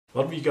A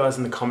lot of you guys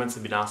in the comments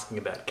have been asking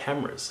about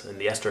cameras and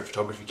the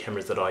astrophotography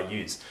cameras that I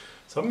use.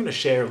 So I'm going to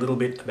share a little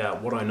bit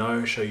about what I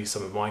know, show you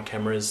some of my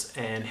cameras,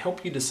 and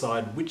help you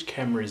decide which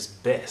camera is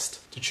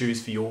best to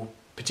choose for your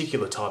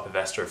particular type of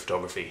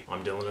astrophotography.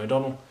 I'm Dylan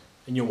O'Donnell,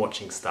 and you're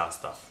watching Star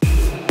Stuff.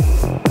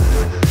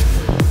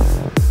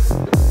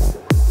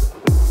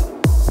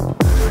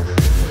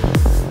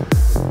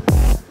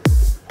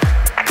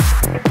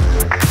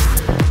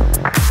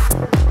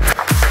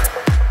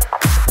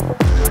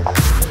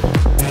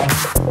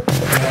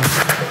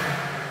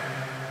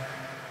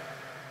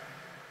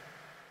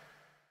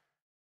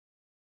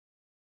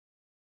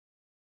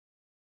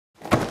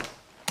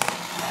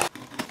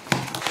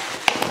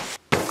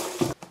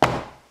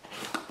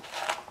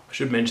 I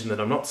should mention that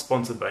I'm not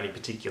sponsored by any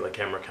particular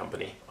camera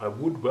company. I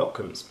would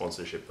welcome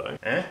sponsorship though.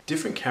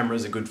 Different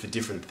cameras are good for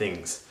different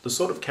things. The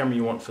sort of camera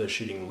you want for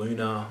shooting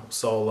lunar, or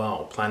solar,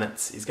 or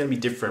planets is going to be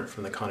different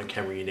from the kind of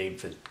camera you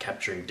need for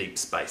capturing deep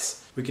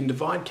space. We can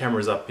divide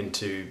cameras up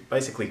into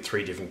basically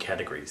three different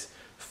categories.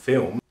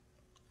 Film,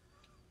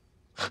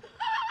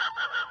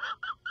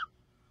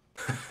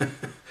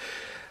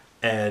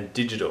 and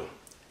digital.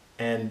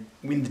 And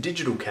in the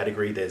digital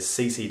category there's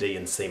CCD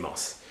and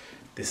CMOS.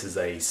 This is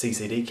a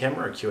CCD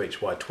camera, a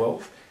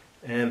QHY12,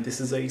 and this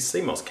is a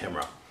CMOS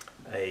camera,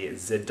 a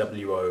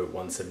ZWO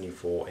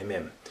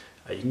 174mm.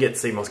 You can get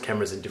CMOS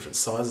cameras in different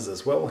sizes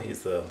as well. Here's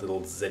the little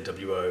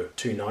ZWO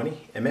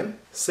 290mm.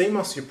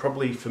 CMOS you're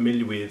probably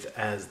familiar with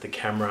as the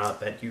camera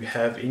that you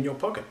have in your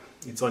pocket.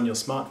 It's on your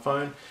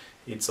smartphone,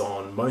 it's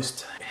on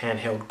most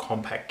handheld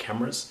compact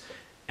cameras,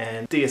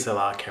 and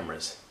DSLR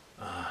cameras.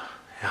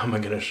 How am I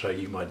going to show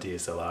you my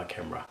DSLR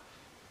camera?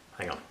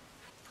 Hang on.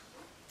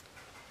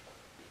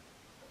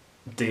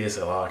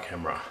 DSLR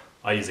camera.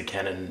 I use a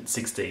Canon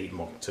 6D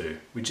Mark II,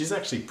 which is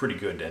actually pretty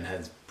good and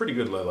has pretty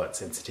good low light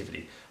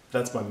sensitivity.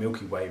 That's my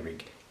Milky Way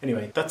rig.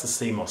 Anyway, that's a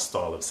CMOS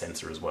style of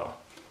sensor as well.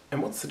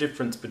 And what's the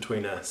difference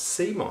between a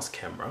CMOS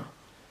camera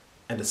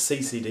and a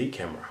CCD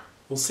camera?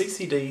 Well,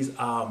 CCDs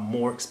are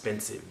more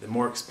expensive. They're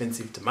more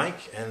expensive to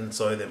make, and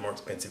so they're more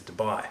expensive to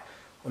buy.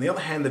 On the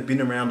other hand, they've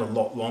been around a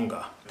lot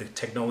longer. The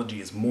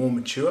technology is more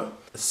mature.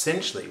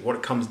 Essentially, what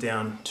it comes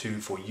down to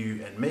for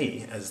you and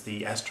me as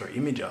the astro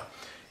imager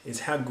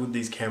is how good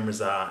these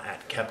cameras are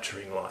at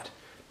capturing light.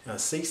 Now, a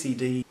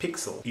CCD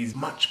pixel is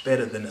much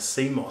better than a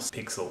CMOS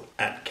pixel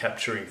at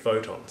capturing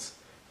photons.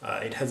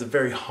 It has a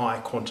very high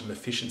quantum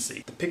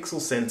efficiency. The pixel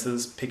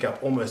sensors pick up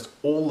almost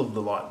all of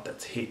the light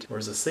that's hit,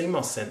 whereas a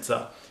CMOS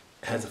sensor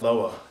has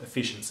lower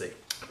efficiency.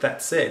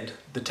 That said,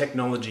 the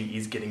technology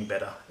is getting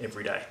better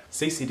every day.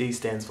 CCD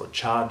stands for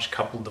Charge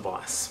Coupled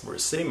Device,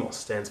 whereas CMOS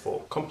stands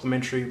for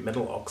Complementary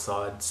Metal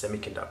Oxide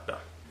Semiconductor.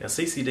 Now,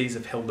 CCDs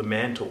have held the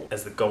mantle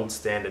as the gold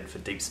standard for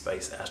deep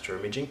space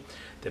astroimaging.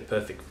 They're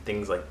perfect for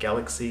things like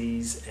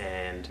galaxies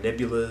and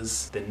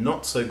nebulas. They're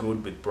not so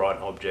good with bright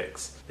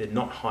objects. They're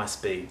not high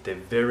speed. They're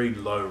very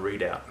low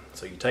readout.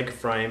 So you take a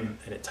frame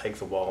and it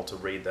takes a while to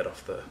read that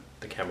off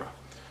the camera.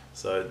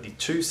 So the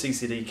two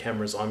CCD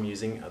cameras I'm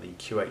using are the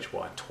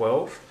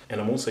QHY12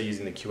 and I'm also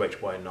using the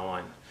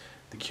QHY9.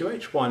 The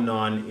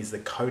QHY9 is the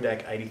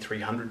Kodak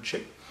 8300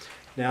 chip.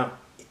 Now,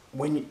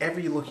 whenever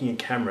you're looking at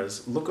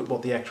cameras, look at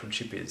what the actual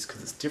chip is,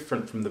 because it's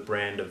different from the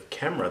brand of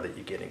camera that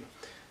you're getting.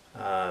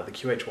 The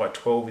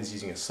QHY12 is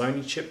using a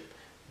Sony chip,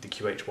 the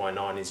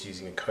QHY9 is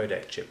using a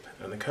Kodak chip,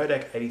 and the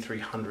Kodak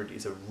 8300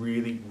 is a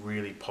really,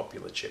 really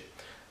popular chip.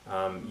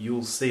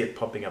 You'll see it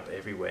popping up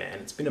everywhere,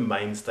 and it's been a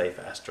mainstay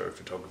for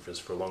astrophotographers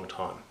for a long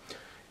time.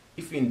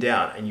 If you're in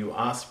doubt and you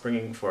are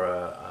springing for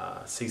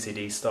a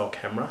CCD style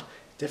camera,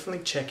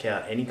 definitely check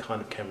out any kind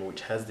of camera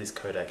which has this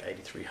Kodak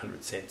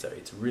 8300 sensor.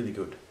 It's really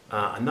good.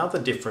 Another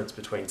difference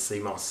between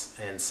CMOS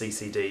and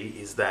CCD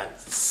is that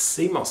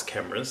CMOS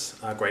cameras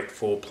are great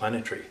for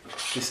Planetary.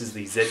 This is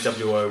the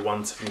ZWO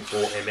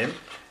 174mm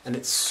and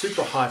it's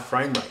super high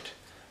frame rate.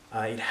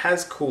 It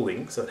has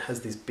cooling, so it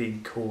has this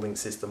big cooling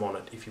system on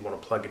it if you want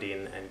to plug it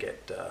in and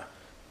get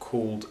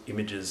cooled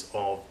images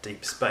of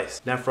deep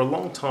space. Now, for a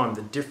long time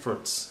the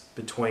difference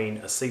between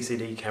a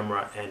CCD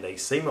camera and a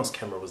CMOS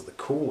camera was the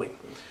cooling.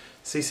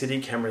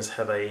 CCD cameras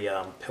have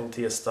a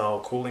Peltier style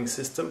cooling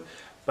system,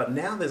 but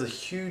now there's a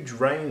huge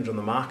range on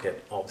the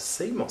market of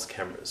CMOS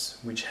cameras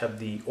which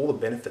have all the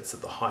benefits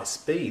of the high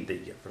speed that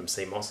you get from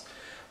CMOS,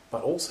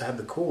 but also have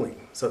the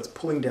cooling, so it's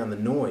pulling down the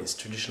noise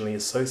traditionally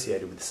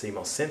associated with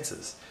CMOS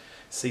sensors.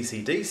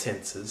 CCD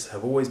sensors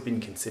have always been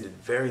considered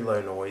very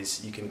low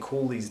noise. You can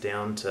cool these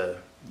down to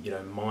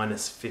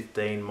minus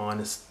 15,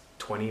 minus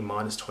 20,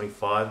 minus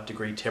 25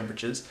 degree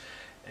temperatures,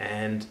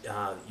 and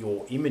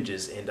your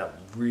images end up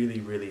really,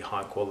 really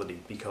high quality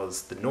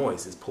because the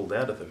noise is pulled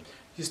out of them.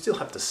 You still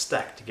have to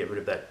stack to get rid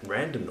of that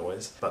random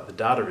noise, but the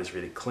data is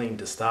really clean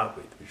to start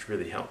with, which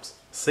really helps.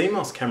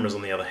 CMOS cameras,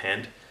 on the other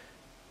hand,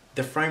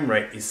 the frame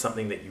rate is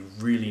something that you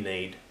really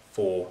need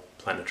for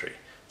Planetary.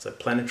 So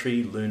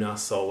Planetary, lunar,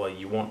 solar,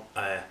 you want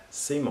a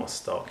CMOS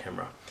style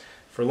camera.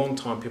 For a long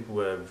time people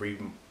were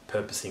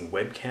repurposing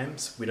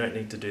webcams. We don't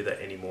need to do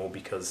that anymore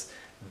because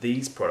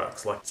these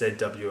products like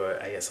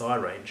ZWO ASI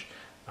range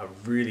are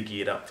really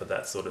geared up for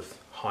that sort of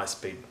high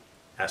speed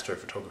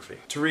astrophotography.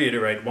 To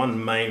reiterate,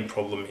 one main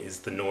problem is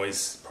the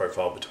noise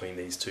profile between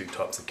these two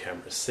types of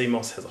cameras.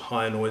 CMOS has a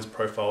higher noise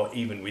profile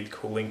even with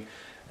cooling,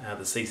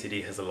 the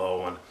CCD has a lower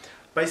one.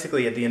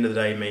 Basically, at the end of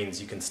the day, means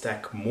you can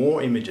stack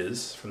more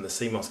images from the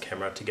CMOS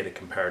camera to get a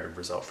comparative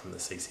result from the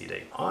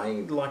CCD. I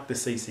like the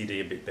CCD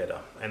a bit better,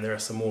 and there are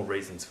some more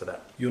reasons for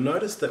that. You'll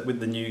notice that with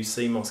the new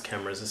CMOS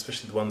cameras,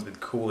 especially the ones with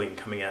cooling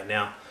coming out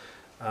now,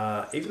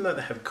 even though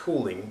they have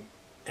cooling,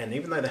 and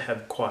even though they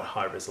have quite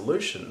high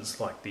resolutions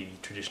like the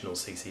traditional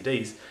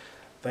CCDs,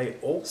 they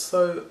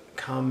also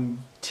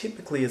come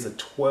typically as a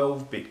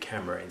 12-bit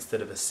camera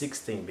instead of a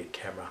 16-bit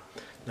camera.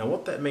 Now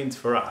what that means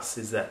for us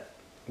is that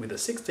with a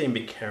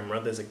 16-bit camera,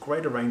 there's a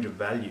greater range of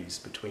values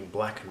between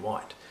black and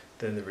white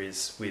than there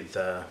is with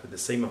the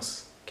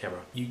CMOS camera.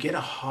 You get a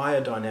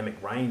higher dynamic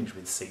range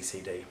with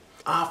CCD.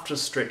 After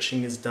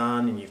stretching is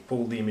done and you've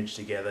pulled the image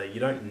together, you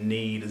don't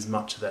need as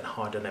much of that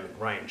high dynamic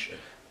range,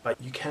 but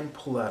you can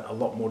pull out a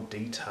lot more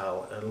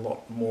detail and a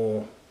lot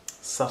more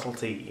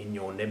subtlety in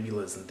your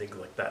nebulas and things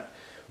like that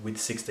with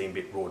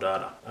 16-bit raw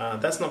data.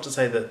 That's not to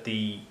say that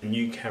the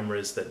new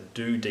cameras that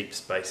do deep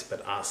space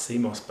but are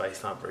CMOS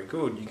based aren't very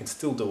good. You can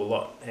still do a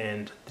lot,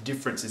 and the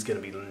difference is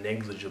going to be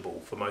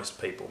negligible for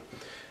most people.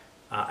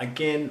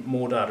 Again,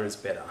 more data is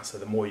better, so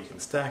the more you can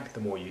stack,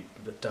 the more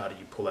the data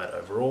you pull out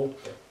overall,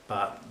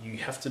 but you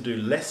have to do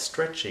less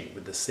stretching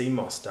with the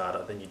CMOS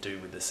data than you do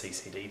with the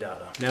CCD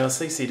data. Now a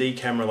CCD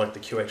camera like the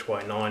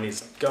QHY9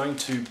 is going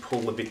to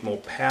pull a bit more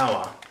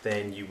power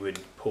than you would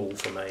pull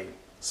from a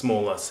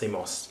smaller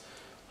CMOS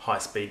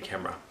high-speed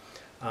camera.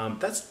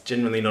 That's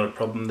generally not a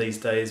problem these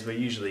days. We're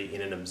usually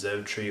in an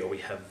observatory, or we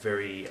have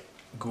very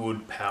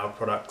good power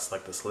products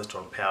like the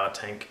Celestron power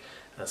tank,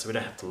 so we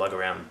don't have to lug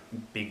around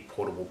big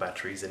portable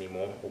batteries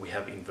anymore, or we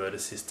have inverter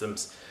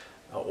systems,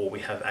 or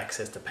we have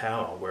access to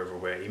power wherever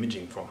we're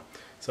imaging from.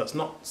 So it's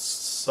not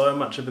so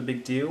much of a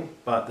big deal,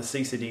 but the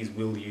CCDs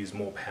will use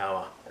more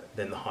power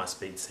than the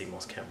high-speed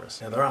CMOS cameras.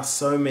 Now there are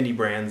so many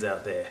brands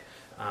out there.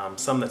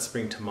 Some that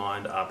spring to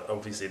mind are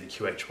obviously the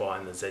QHY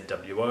and the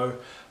ZWO,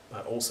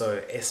 but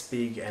also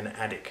SBIG and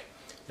ADIC.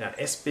 Now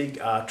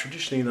SBIG are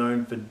traditionally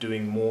known for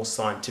doing more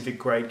scientific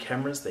grade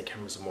cameras. Their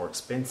cameras are more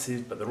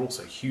expensive, but they're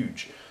also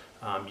huge.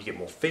 You get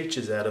more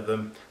features out of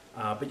them,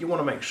 but you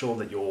want to make sure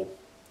that your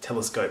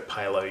telescope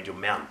payload, your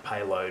mount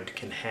payload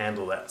can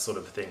handle that sort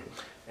of thing.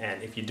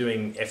 And if you're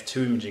doing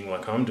F2 imaging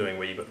like I'm doing,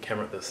 where you've got the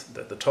camera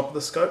at the top of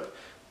the scope,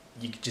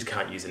 you just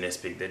can't use an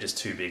SBIG, they're just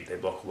too big, they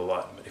block all the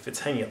light. But if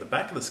it's hanging at the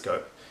back of the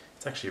scope,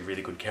 it's actually a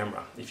really good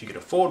camera. If you can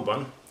afford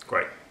one,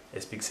 great,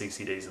 SBIG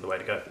CCDs are the way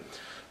to go.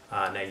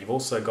 Now you've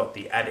also got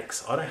the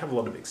ADICs. I don't have a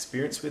lot of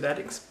experience with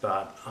ADICs,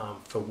 but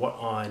for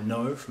what I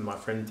know from my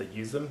friends that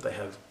use them, they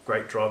have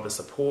great driver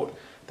support,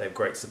 they have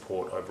great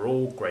support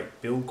overall,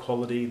 great build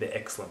quality, they're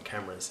excellent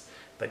cameras.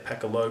 They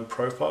pack a low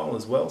profile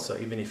as well, so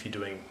even if you're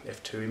doing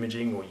F2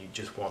 imaging or you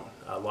just want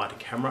a lighter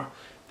camera,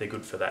 they're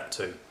good for that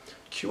too.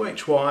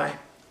 QHY,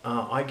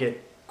 I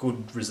get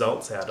good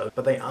results out of,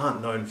 but they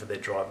aren't known for their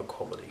driver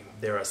quality.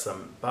 There are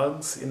some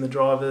bugs in the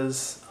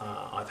drivers,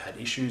 I've had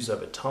issues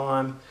over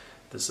time,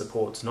 the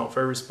support's not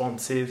very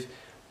responsive,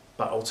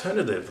 but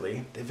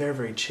alternatively, they're very,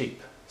 very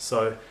cheap.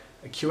 So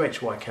a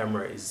QHY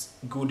camera is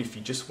good if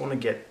you just want to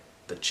get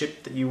the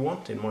chip that you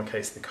want, in my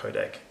case the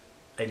Kodak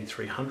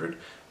 8300,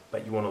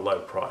 but you want a low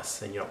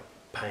price and you're not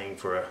paying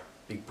for a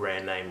big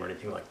brand name or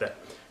anything like that.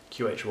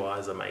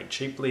 QHYs are made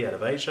cheaply out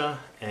of Asia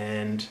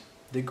and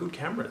they're good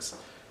cameras.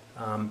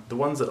 The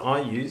ones that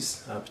I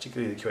use,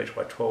 particularly the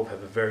QHY12,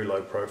 have a very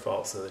low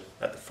profile, so that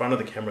at the front of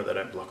the camera they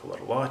don't block a lot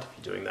of light if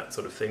you're doing that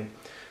sort of thing.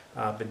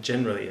 But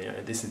generally,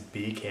 this is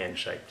beer can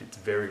shaped, it's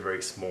very,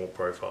 very small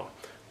profile,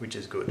 which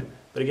is good.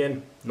 But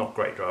again, not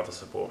great driver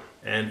support.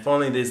 And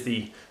finally there's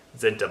the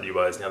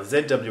ZWOs. Now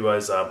the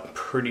ZWOs are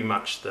pretty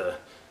much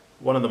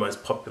one of the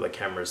most popular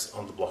cameras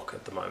on the block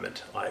at the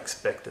moment. I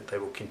expect that they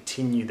will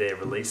continue their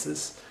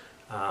releases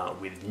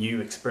with new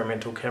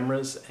experimental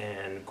cameras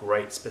and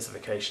great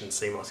specification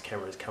CMOS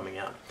cameras coming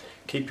out.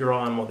 Keep your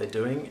eye on what they're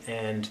doing,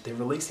 and they're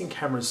releasing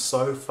cameras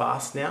so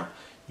fast now,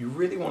 you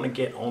really want to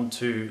get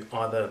onto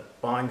either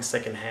buying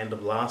secondhand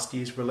of last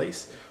year's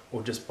release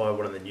or just buy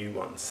one of the new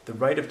ones. The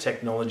rate of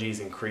technology is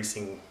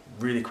increasing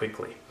really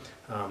quickly,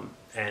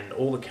 and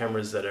all the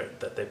cameras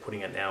that they're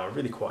putting out now are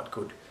really quite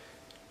good.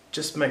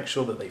 Just make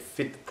sure that they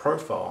fit the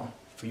profile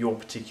for your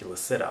particular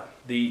setup.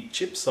 The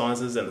chip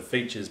sizes and the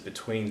features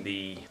between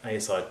the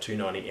ASI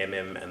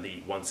 290mm and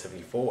the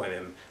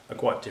 174mm are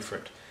quite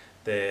different.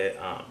 Their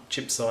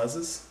chip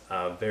sizes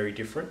are very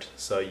different,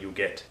 so you'll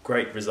get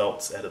great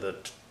results out of the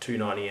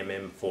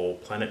 290mm for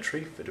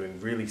Planetary, for doing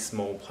really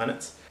small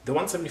planets. The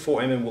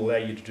 174mm will allow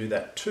you to do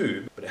that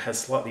too, but it has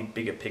slightly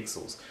bigger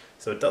pixels.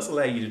 So it does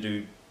allow you to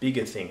do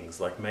bigger things,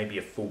 like maybe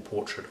a full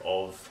portrait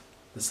of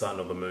the sun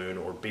or the moon,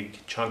 or a big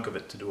chunk of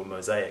it to do a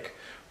mosaic,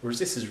 whereas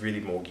this is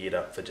really more geared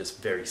up for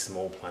just very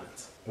small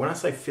planets. When I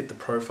say fit the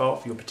profile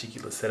for your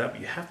particular setup,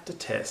 you have to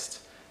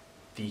test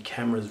the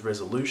camera's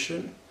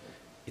resolution,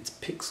 its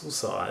pixel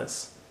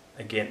size,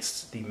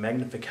 against the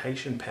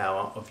magnification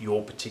power of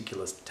your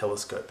particular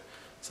telescope.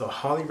 So I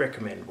highly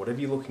recommend, whatever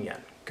you're looking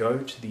at, go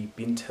to the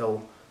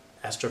Bintel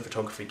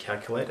astrophotography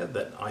calculator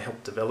that I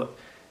helped develop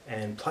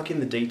and plug in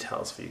the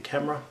details for your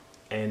camera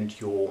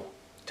and your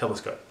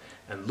telescope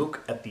and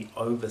look at the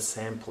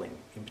oversampling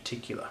in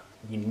particular.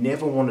 You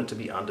never want it to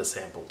be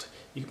undersampled.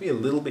 You can be a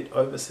little bit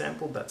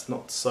oversampled, that's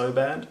not so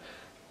bad,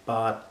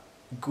 but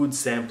good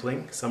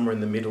sampling, somewhere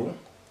in the middle,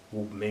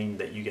 will mean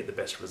that you get the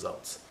best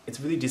results. It's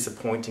really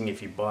disappointing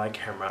if you buy a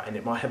camera and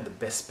it might have the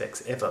best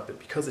specs ever, but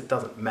because it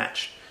doesn't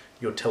match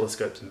your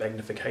telescope's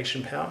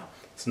magnification power,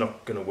 it's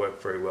not going to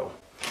work very well.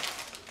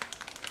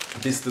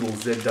 This little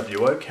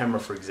ZWO camera,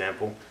 for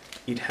example,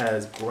 it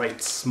has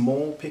great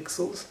small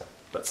pixels,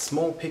 but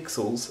small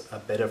pixels are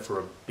better for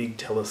a big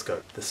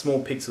telescope. The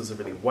small pixels are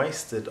really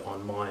wasted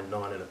on my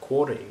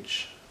 9¼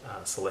 inch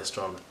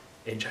Celestron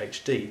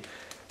HD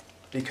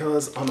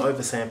because I'm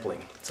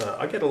oversampling. So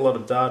I get a lot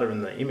of data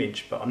in the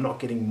image, but I'm not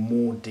getting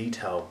more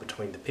detail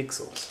between the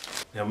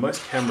pixels. Now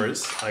most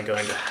cameras are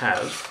going to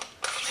have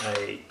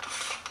a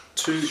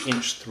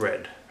 2-inch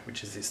thread,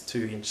 which is this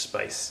 2-inch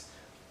space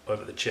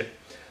over the chip.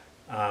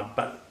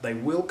 But they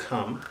will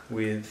come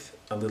with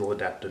a little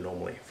adapter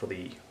normally for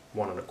the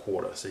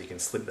 1¼ so you can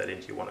slip that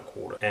into your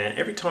 1¼ and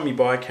every time you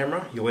buy a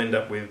camera you'll end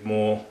up with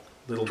more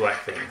little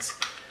black things.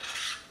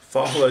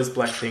 File those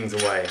black things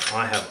away.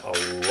 I have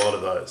a lot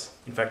of those.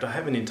 In fact, I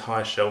have an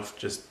entire shelf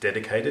just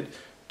dedicated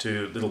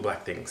to little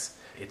black things.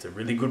 It's a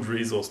really good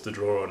resource to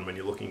draw on when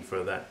you're looking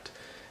for that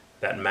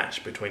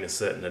match between a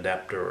certain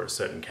adapter or a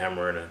certain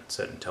camera and a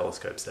certain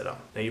telescope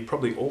setup. Now you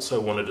probably also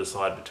want to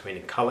decide between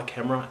a color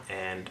camera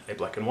and a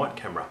black and white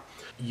camera.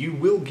 You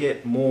will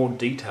get more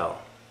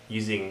detail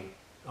using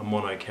a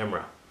mono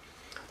camera.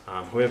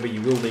 However,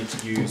 you will need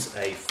to use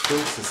a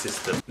filter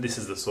system. This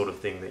is the sort of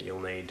thing that you'll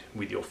need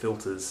with your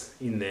filters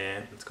in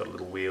there. It's got a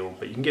little wheel,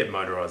 but you can get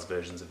motorized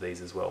versions of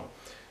these as well.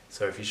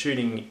 So if you're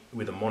shooting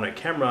with a mono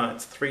camera,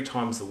 it's 3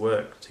 times the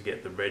work to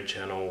get the red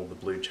channel, the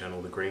blue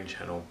channel, the green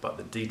channel, but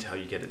the detail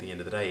you get at the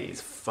end of the day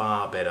is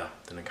far better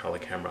than a color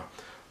camera.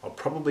 I'll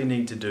probably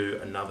need to do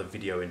another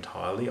video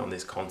entirely on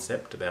this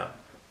concept about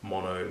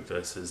mono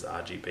versus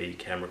RGB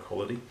camera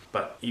quality,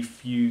 but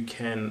if you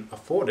can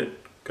afford it,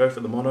 go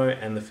for the mono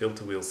and the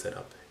filter wheel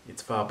setup.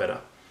 It's far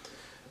better.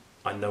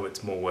 I know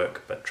it's more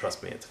work, but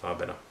trust me, it's far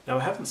better. Now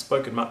I haven't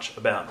spoken much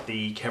about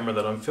the camera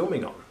that I'm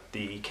filming on,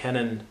 the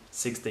Canon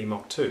 6D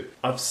Mark II.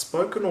 I've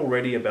spoken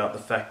already about the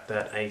fact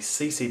that a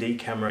CCD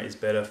camera is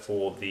better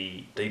for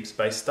the deep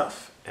space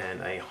stuff and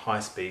a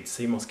high-speed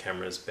CMOS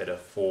camera is better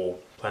for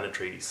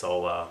planetary,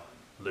 solar,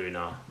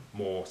 lunar,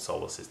 more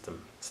solar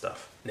system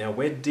stuff. Now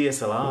where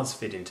DSLRs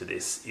fit into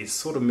this is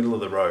sort of middle of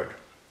the road.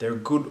 They're a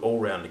good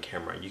all-rounder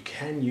camera. You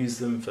can use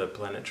them for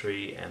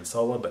planetary and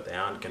solar, but they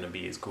aren't going to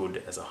be as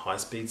good as a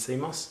high-speed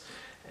CMOS.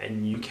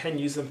 And you can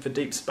use them for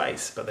deep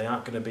space, but they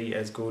aren't going to be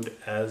as good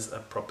as a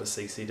proper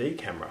CCD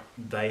camera.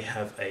 They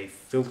have a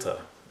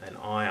filter, an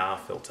IR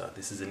filter.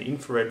 This is an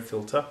infrared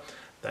filter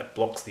that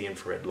blocks the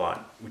infrared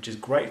light, which is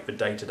great for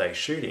day-to-day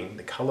shooting.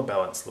 The color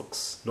balance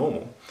looks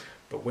normal,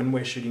 but when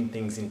we're shooting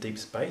things in deep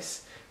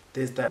space,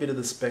 there's that bit of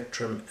the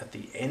spectrum at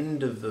the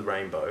end of the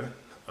rainbow,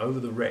 over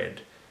the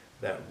red,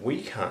 that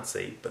we can't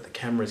see, but the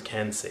cameras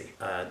can see.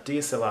 A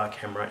DSLR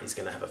camera is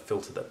going to have a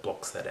filter that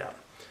blocks that out.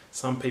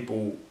 Some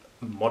people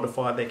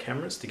modify their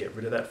cameras to get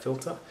rid of that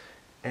filter,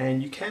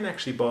 and you can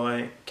actually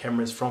buy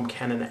cameras from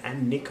Canon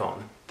and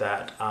Nikon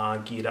that are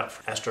geared up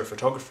for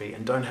astrophotography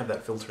and don't have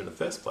that filter in the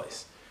first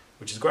place,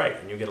 which is great,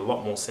 and you'll get a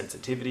lot more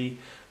sensitivity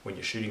when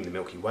you're shooting the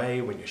Milky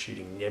Way, when you're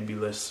shooting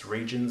nebulous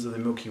regions of the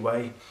Milky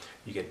Way.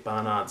 You get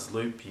Barnard's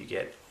Loop, you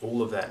get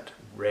all of that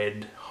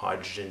red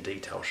hydrogen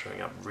detail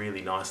showing up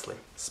really nicely.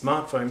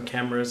 Smartphone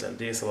cameras and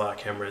DSLR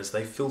cameras,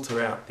 they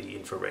filter out the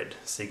infrared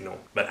signal,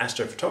 but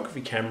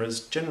astrophotography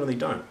cameras generally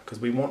don't, because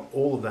we want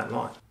all of that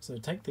light. So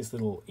take this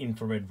little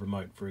infrared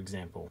remote, for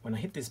example. When I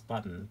hit this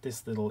button,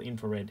 this little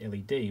infrared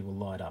LED will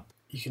light up.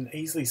 You can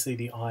easily see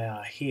the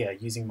IR here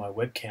using my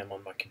webcam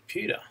on my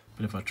computer.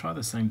 But if I try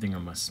the same thing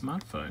on my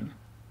smartphone,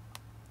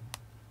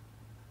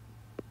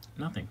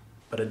 nothing.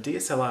 But a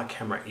DSLR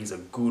camera is a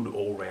good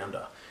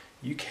all-rounder.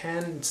 You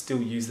can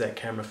still use that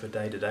camera for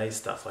day-to-day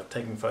stuff, like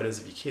taking photos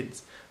of your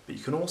kids, but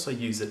you can also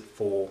use it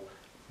for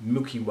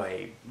Milky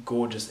Way,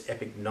 gorgeous,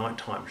 epic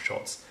nighttime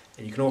shots,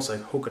 and you can also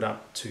hook it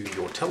up to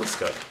your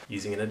telescope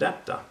using an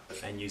adapter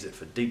and use it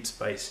for deep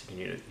space. You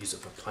can use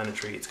it for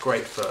planetary. It's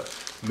great for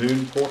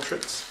moon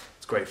portraits.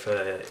 It's great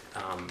for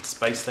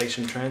space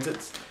station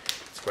transits.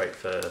 It's great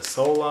for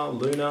solar,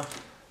 lunar,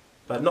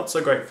 but not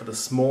so great for the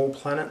small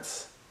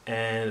planets,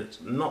 and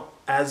not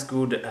as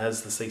good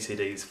as the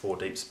CCDs for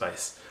deep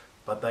space,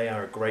 but they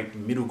are a great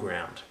middle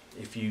ground.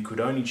 If you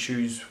could only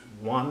choose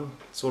one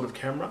sort of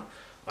camera,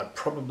 I'd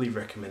probably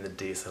recommend the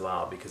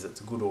DSLR because it's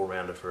a good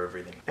all-rounder for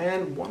everything.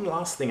 And one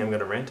last thing I'm going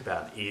to rant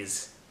about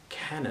is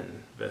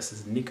Canon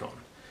versus Nikon.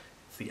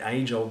 It's the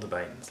age-old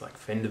debate. It's like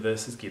Fender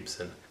versus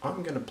Gibson.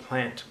 I'm going to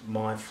plant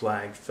my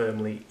flag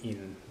firmly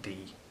in the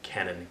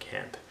Canon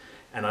camp.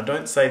 And I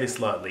don't say this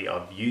lightly,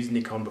 I've used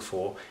Nikon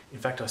before. In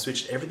fact, I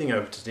switched everything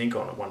over to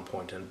Nikon at one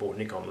point and bought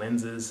Nikon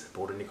lenses,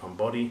 bought a Nikon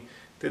body,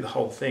 did the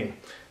whole thing.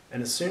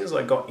 And as soon as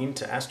I got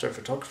into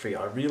astrophotography,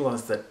 I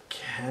realized that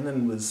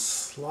Canon was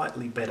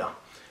slightly better.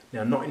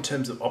 Now, not in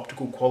terms of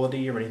optical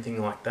quality or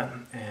anything like that,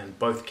 and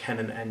both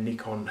Canon and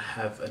Nikon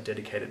have a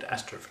dedicated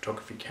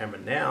astrophotography camera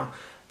now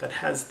that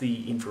has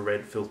the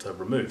infrared filter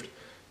removed.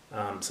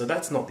 So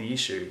that's not the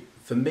issue.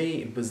 For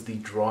me, it was the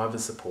driver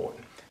support.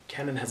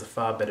 Canon has a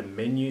far better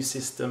menu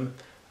system.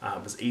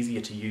 It was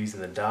easier to use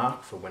in the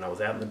dark for when I was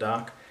out in the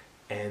dark,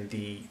 and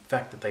the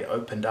fact that they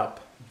opened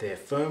up their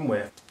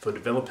firmware for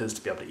developers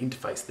to be able to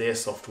interface their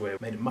software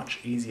made it much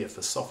easier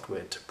for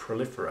software to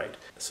proliferate.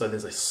 So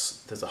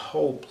there's a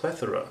whole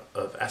plethora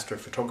of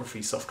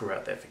astrophotography software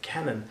out there for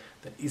Canon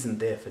that isn't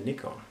there for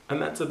Nikon.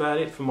 And that's about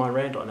it for my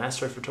rant on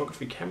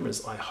astrophotography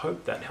cameras. I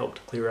hope that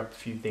helped clear up a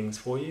few things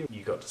for you.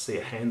 You got to see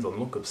a hands-on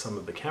look of some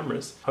of the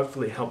cameras.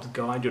 Hopefully it helps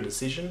guide your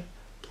decision.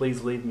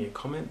 Please leave me a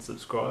comment,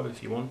 subscribe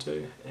if you want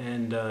to,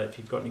 and if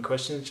you've got any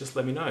questions, just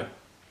let me know.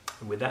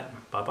 And with that,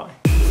 bye-bye.